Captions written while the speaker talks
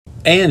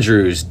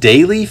Andrew's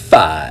Daily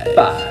Five.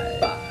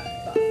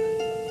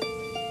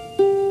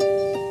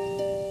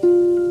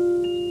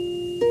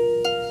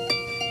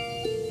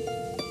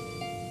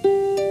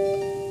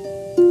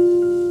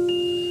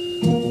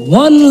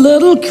 One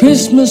little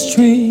Christmas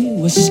tree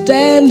was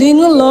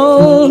standing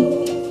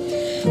alone,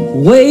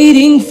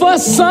 waiting for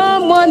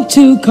someone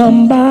to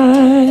come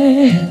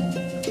by.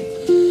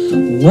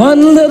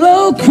 One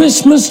little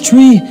Christmas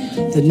tree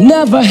that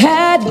never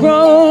had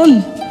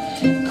grown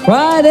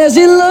cried as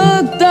he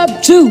looked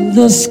up to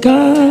the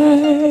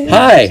sky.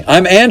 Hi,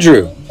 I'm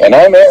Andrew. And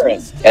I'm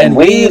Aaron. And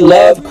we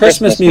love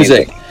Christmas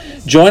music.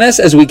 Join us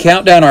as we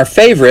count down our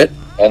favorite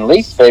and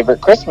least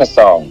favorite Christmas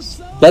songs.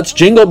 Let's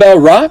Jingle Bell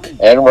Rock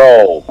and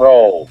roll.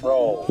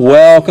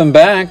 Welcome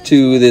back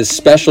to this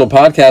special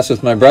podcast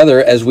with my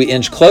brother as we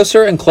inch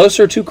closer and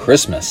closer to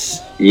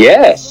Christmas.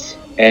 Yes,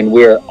 and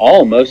we're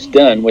almost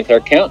done with our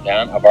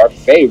countdown of our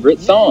favorite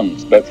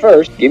songs. But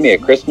first, give me a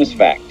Christmas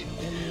fact.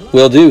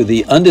 Will do.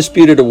 The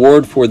undisputed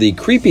award for the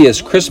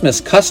creepiest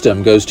Christmas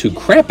custom goes to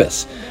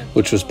Krampus,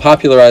 which was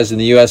popularized in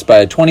the U.S. by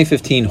a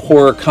 2015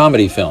 horror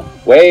comedy film.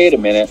 Wait a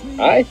minute.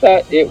 I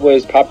thought it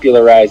was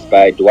popularized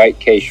by Dwight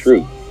K.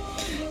 Schrute.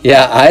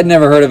 Yeah, I had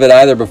never heard of it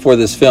either before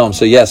this film,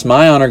 so yes,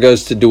 my honor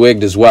goes to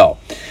Dwight as well.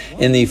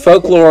 In the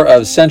folklore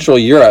of Central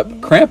Europe,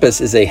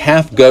 Krampus is a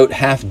half-goat,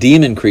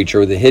 half-demon creature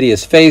with a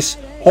hideous face,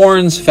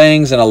 horns,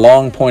 fangs, and a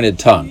long pointed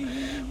tongue.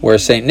 Where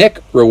St.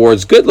 Nick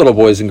rewards good little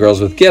boys and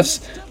girls with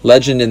gifts,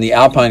 legend in the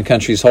Alpine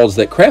countries holds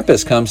that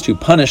Krampus comes to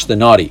punish the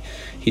naughty.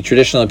 He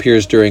traditionally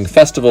appears during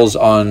festivals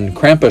on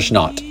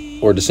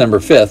Krampusnacht, or December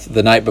 5th,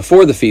 the night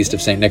before the feast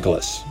of St.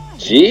 Nicholas.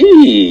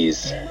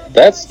 Jeez,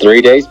 that's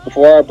 3 days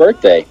before our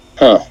birthday.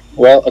 Huh.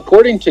 Well,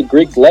 according to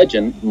Greek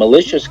legend,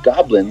 malicious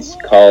goblins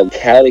called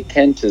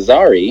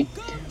Kalikentazari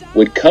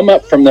would come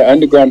up from their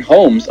underground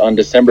homes on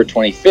December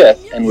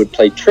 25th and would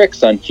play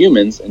tricks on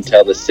humans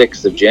until the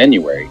 6th of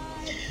January.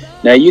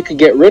 Now, you could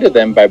get rid of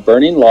them by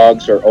burning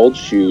logs or old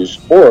shoes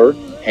or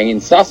hanging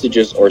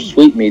sausages or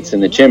sweetmeats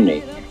in the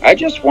chimney. I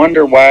just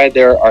wonder why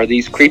there are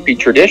these creepy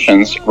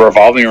traditions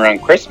revolving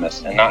around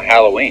Christmas and not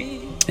Halloween.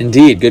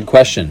 Indeed, good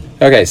question.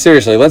 Okay,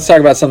 seriously, let's talk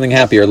about something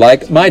happier,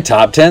 like my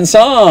top 10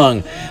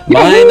 song.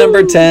 My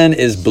number 10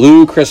 is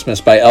Blue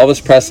Christmas by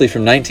Elvis Presley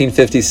from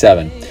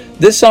 1957.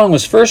 This song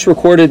was first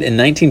recorded in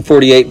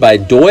 1948 by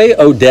Doy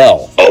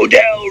Odell.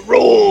 Odell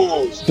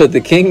rules! But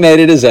the King made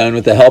it his own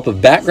with the help of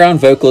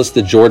background vocalist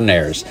the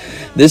Jordanaires.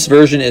 This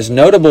version is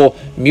notable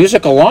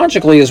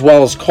musicologically as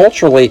well as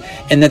culturally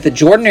in that the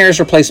Jordanaires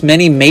replaced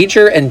many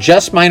major and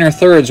just minor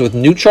thirds with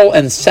neutral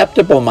and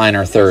septible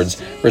minor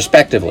thirds,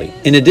 respectively.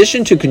 In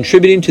addition to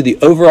contributing to the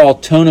overall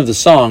tone of the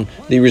song,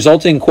 the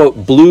resulting,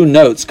 quote, blue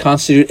notes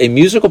constitute a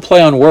musical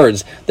play on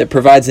words that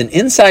provides an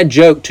inside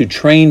joke to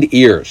trained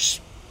ears.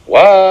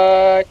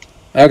 What?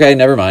 Okay,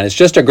 never mind. It's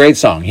just a great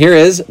song. Here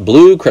is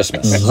Blue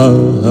Christmas.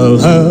 I'll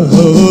have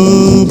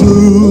a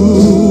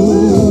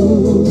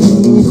blue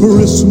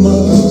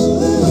Christmas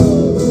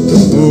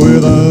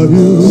without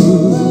you.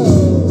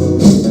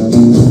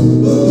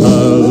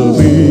 I'll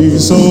be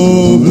so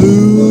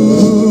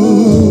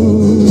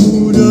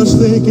blue just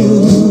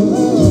thinking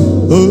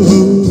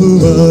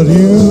about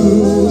you.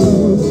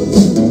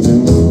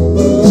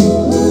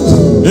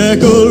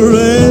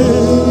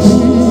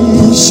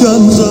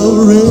 Decorations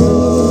of red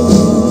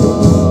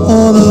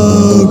on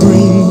a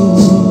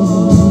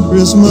green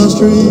Christmas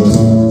tree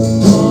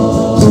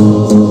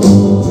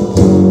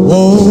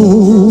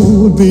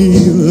won't be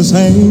the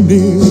same,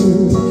 dear,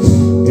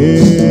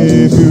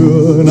 if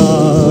you're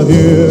not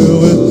here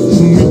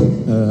with me.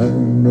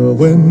 And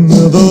when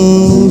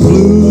those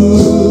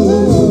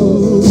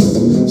blue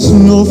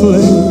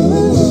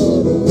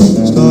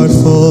snowflakes start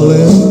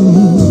falling,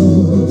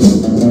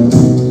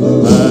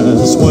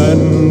 that's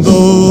when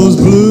those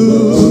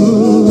blue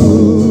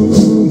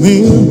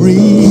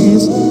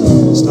memories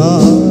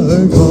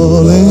start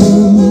calling.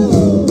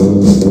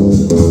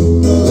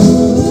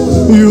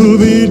 You'll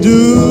be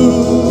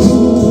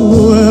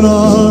doing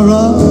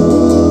alright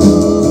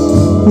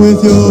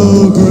with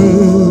your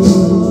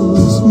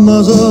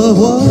Christmas of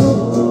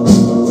white,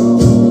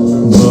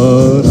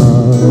 but I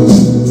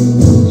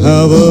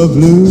have a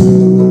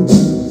blue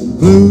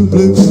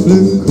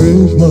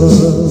Christmas.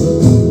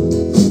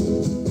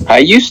 I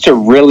used to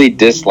really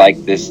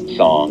dislike this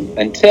song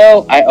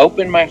until I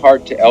opened my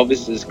heart to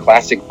Elvis's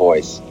classic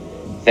voice.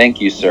 Thank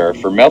you, sir,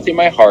 for melting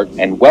my heart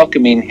and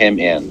welcoming him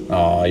in.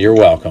 Oh, you're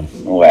welcome.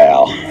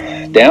 Well,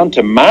 down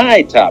to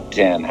my top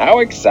 10. How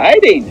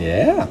exciting!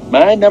 Yeah.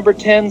 My number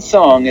 10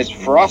 song is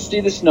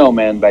Frosty the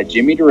Snowman by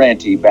Jimmy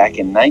Durante back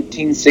in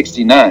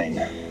 1969.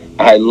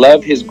 I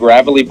love his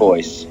gravelly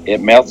voice.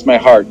 It melts my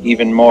heart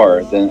even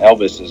more than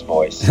Elvis's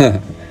voice.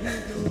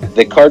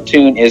 The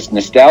cartoon is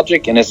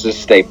nostalgic and it's a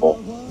staple.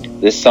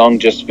 This song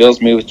just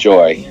fills me with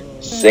joy.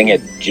 Sing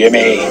it,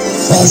 Jimmy.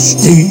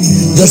 Frosty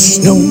the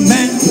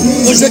Snowman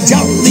was a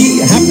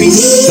jolly happy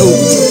soul,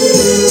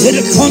 with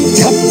a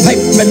corncob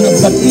pipe and a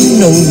button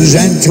nose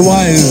and two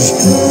eyes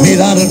made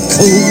out of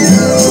coal.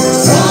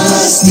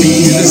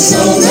 Frosty the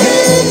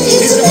Snowman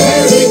is a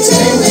fairy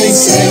tale, they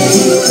say.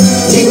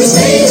 He was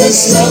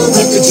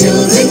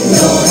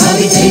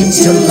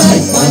to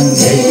life one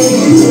day.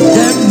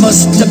 There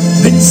must have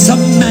been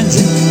some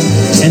magic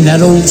in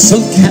that old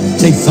silk hat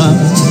they found.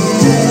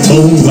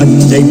 Oh, when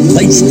they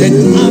placed it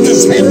on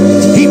his head,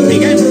 he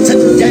began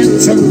to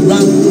dance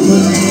around.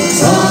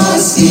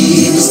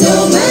 Frosty the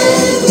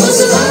snowman was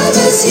alive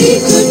as he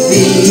could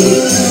be,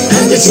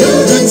 and the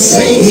children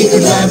say he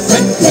could laugh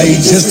and play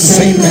just the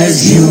same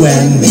as you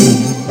and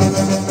me.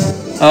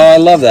 Oh, I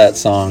love that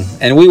song.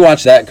 And we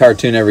watch that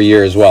cartoon every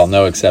year as well,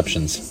 no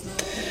exceptions.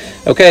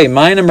 Okay,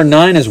 my number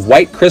 9 is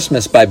White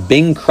Christmas by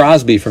Bing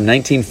Crosby from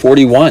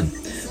 1941.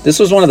 This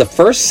was one of the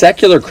first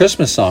secular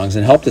Christmas songs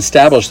and helped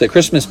establish that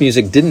Christmas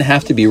music didn't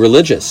have to be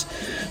religious.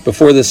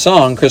 Before this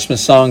song,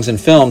 Christmas songs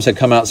and films had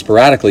come out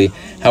sporadically.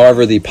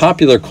 However, the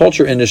popular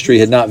culture industry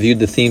had not viewed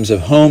the themes of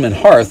home and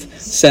hearth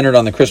centered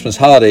on the Christmas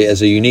holiday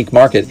as a unique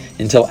market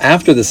until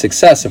after the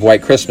success of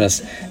White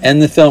Christmas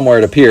and the film where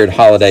it appeared,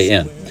 Holiday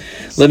Inn.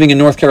 Living in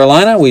North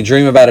Carolina, we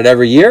dream about it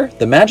every year,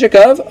 the magic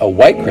of a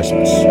white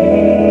Christmas.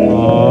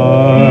 I'm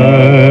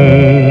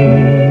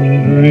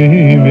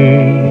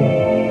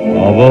dreaming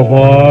of a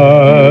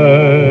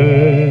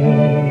white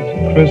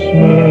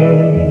Christmas,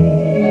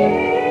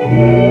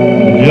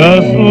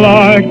 just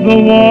like the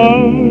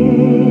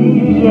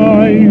ones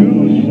I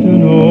used to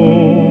know,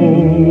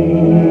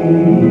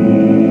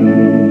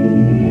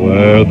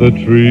 where the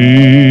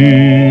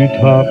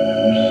treetops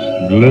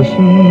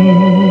glisten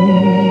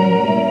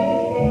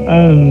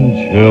and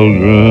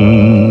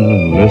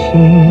children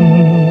listen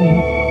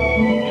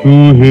to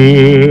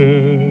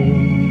hear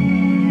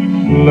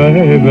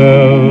sleigh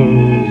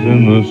bells in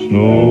the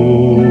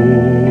snow.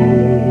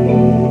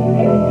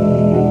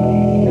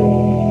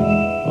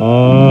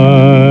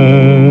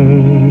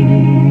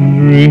 I'm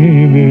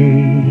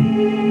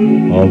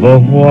dreaming of a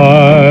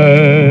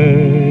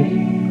white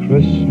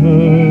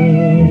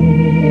Christmas,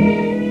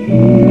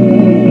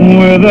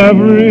 with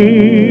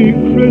every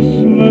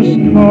Christmas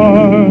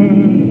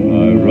card I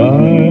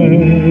write.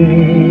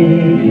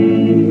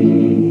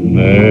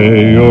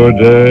 May your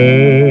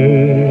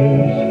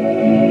days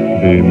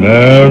be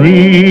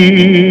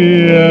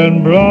merry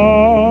and bright,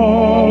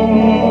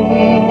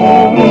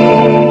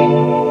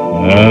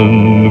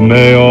 and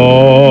may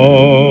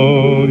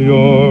all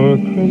your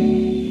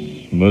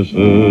Christmases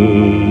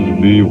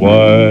be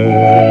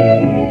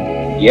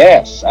white.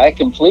 Yes, I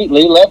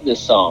completely love this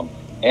song.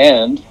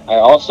 And I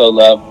also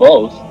love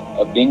both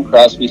of Bing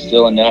Crosby,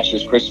 Still, and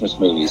Nash's Christmas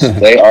movies.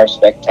 They are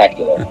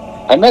spectacular.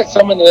 I met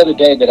someone the other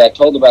day that I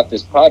told about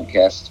this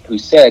podcast who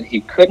said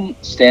he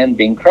couldn't stand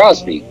Bing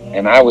Crosby,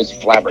 and I was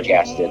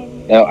flabbergasted.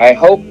 Now, I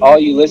hope all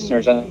you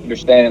listeners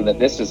understand that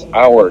this is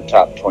our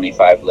top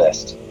 25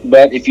 list.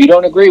 But if you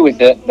don't agree with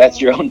it, that's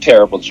your own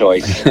terrible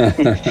choice.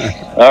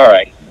 All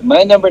right.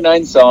 My number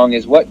 9 song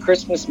is What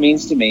Christmas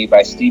Means to Me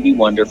by Stevie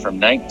Wonder from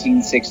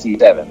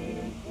 1967.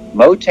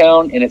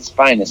 Motown in its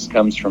finest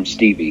comes from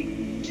Stevie.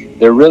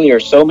 There really are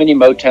so many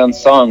Motown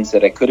songs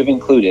that I could have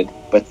included,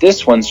 but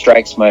this one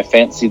strikes my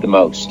fancy the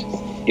most.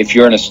 If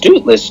you're an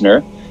astute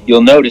listener,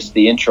 you'll notice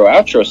the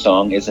intro-outro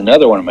song is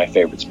another one of my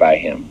favorites by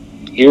him.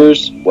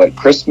 Here's What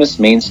Christmas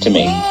Means to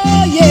Me.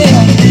 Oh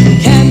yeah,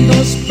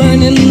 candles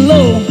burning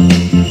low,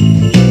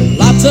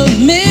 lots of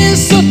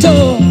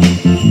mistletoe,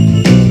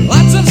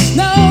 lots of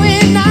snow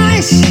and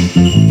ice,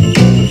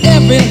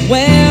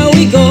 everywhere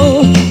we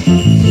go.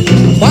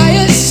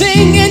 Choir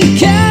singing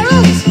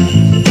carols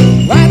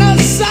right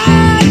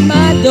outside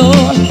my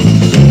door.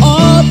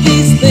 All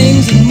these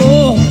things and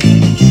more.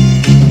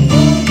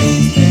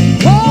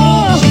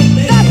 Oh,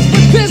 that's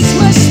what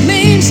Christmas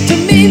means to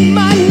me,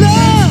 my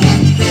love.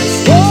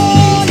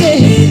 Oh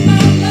yeah,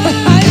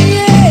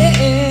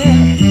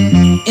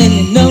 yeah. And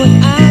you know what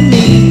I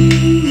mean.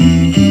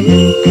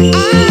 I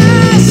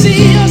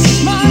see a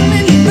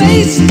smiling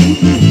face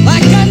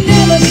like I've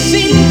never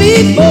seen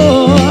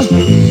before.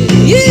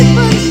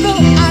 Even though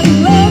I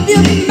love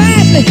you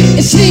madly,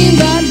 it seems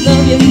I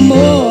love you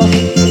more.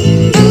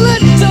 The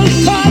little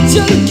cards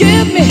you'll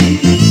give me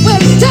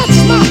will touch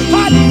my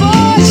heart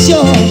for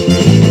sure.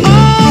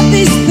 All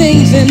these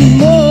things and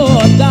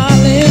more,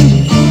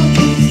 darling.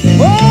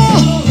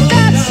 Oh,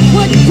 that's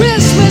what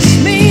Christmas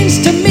means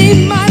to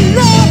me, my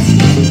love.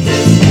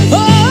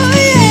 Oh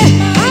yeah,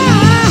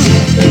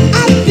 I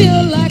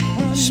feel like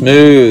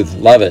Smooth.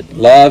 Love it.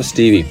 Love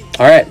Stevie.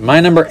 All right, my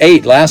number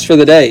 8, last for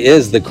the day,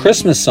 is The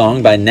Christmas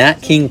Song by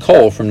Nat King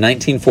Cole from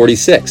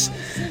 1946.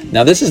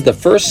 Now, this is the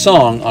first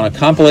song on a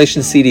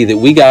compilation CD that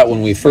we got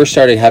when we first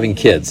started having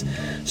kids.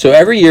 So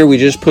every year we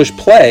just push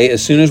play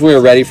as soon as we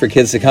were ready for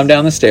kids to come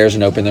down the stairs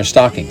and open their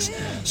stockings.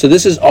 So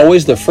this is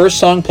always the first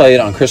song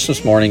played on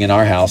Christmas morning in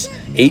our house,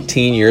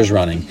 18 years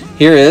running.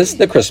 Here is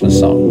The Christmas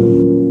Song.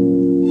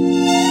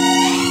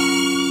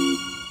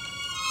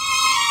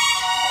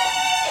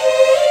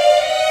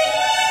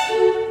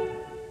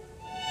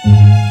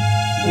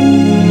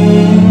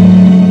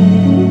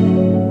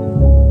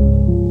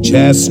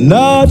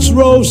 Chestnuts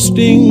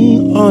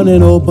roasting on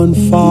an open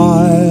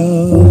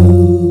fire,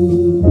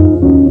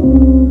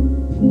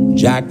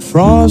 Jack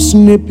Frost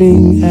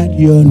nipping at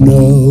your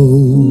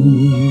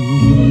nose.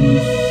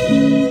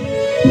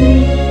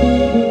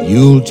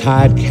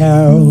 Yuletide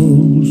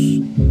carols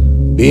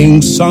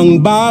being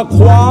sung by a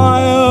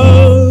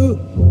choir,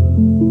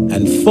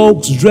 and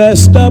folks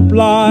dressed up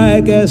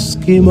like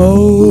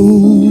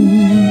Eskimos.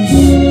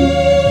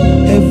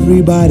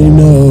 Everybody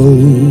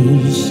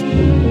knows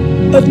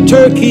a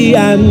turkey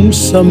and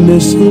some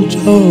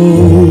mistletoe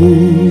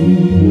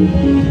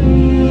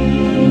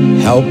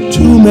help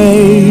to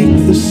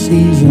make the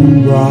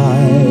season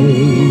bright.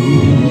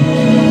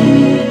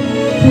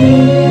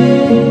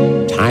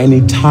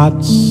 Tiny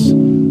tots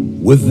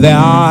with their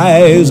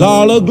eyes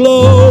all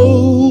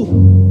aglow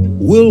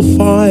will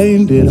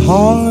find it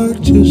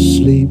hard to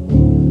sleep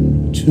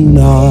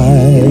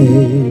tonight.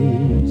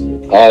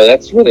 Oh,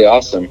 that's really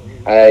awesome.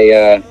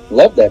 I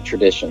love that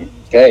tradition.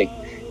 Okay.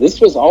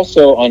 This was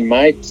also on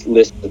my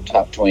list of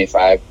top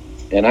 25,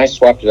 and I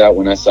swapped it out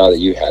when I saw that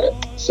you had it.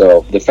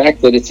 So the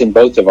fact that it's in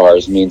both of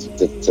ours means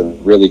it's a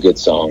really good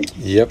song.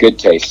 Yep. Good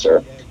taste,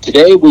 sir.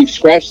 Today we've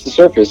scratched the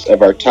surface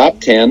of our top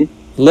 10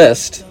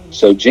 list.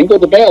 So jingle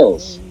the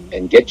bells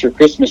and get your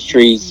Christmas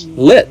trees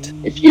lit.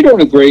 If you don't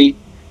agree,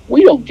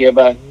 we don't give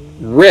a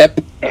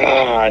rip.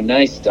 Ah,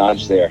 nice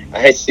dodge there.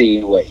 I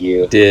see what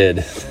you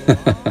did.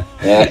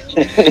 Yeah.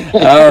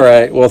 All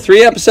right. Well,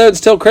 3 episodes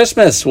till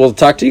Christmas. We'll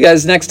talk to you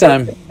guys next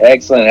time.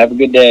 Excellent. Have a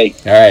good day.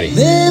 All righty.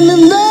 Then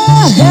in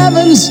the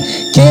heavens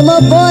came a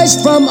voice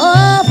from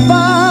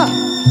afar,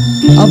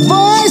 a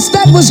voice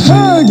that was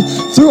heard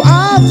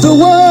throughout the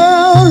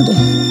world.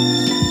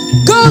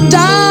 Go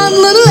down,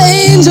 little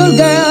angel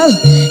girl,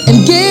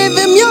 and give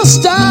him your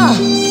star.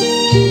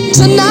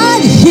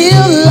 Tonight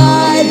he'll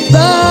light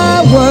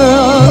the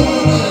world.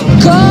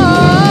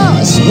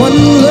 'Cause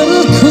one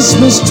little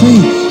Christmas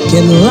tree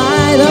can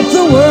light up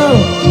the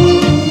world.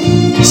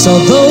 So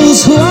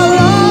those who are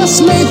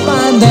lost may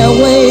find their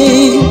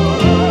way.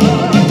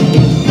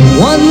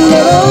 One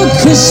little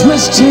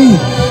Christmas tree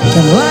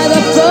can light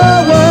up the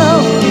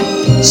world.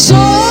 So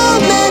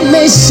men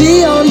may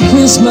see on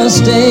Christmas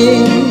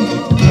Day.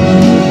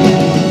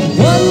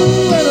 One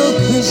little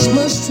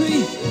Christmas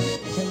tree